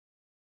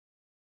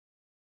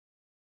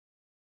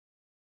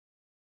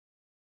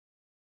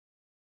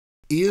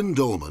Ian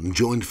Dolman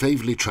joined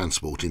Faiveley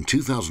Tansport in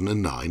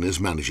 2009 as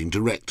Managing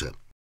Director.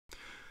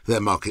 They're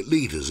market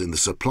leaders in the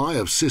supply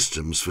of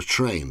systems for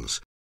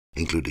trains,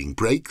 including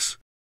brakes,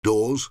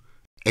 doors,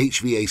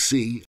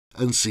 HVAC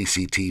and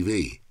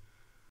CCTV.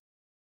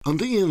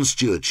 Under Ian's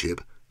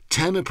stewardship,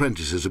 10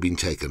 apprentices have been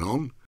taken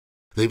on,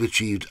 they've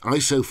achieved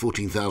ISO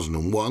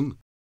 14001,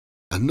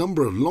 a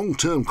number of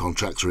long-term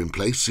contracts are in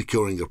place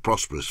securing a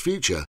prosperous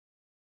future,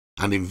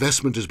 and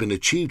investment has been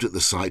achieved at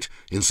the site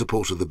in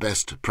support of the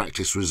best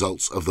practice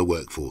results of the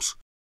workforce.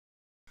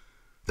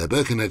 Their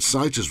Birkenhead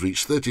site has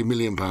reached £30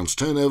 million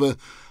turnover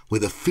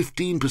with a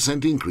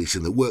 15% increase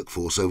in the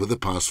workforce over the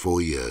past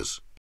 4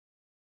 years.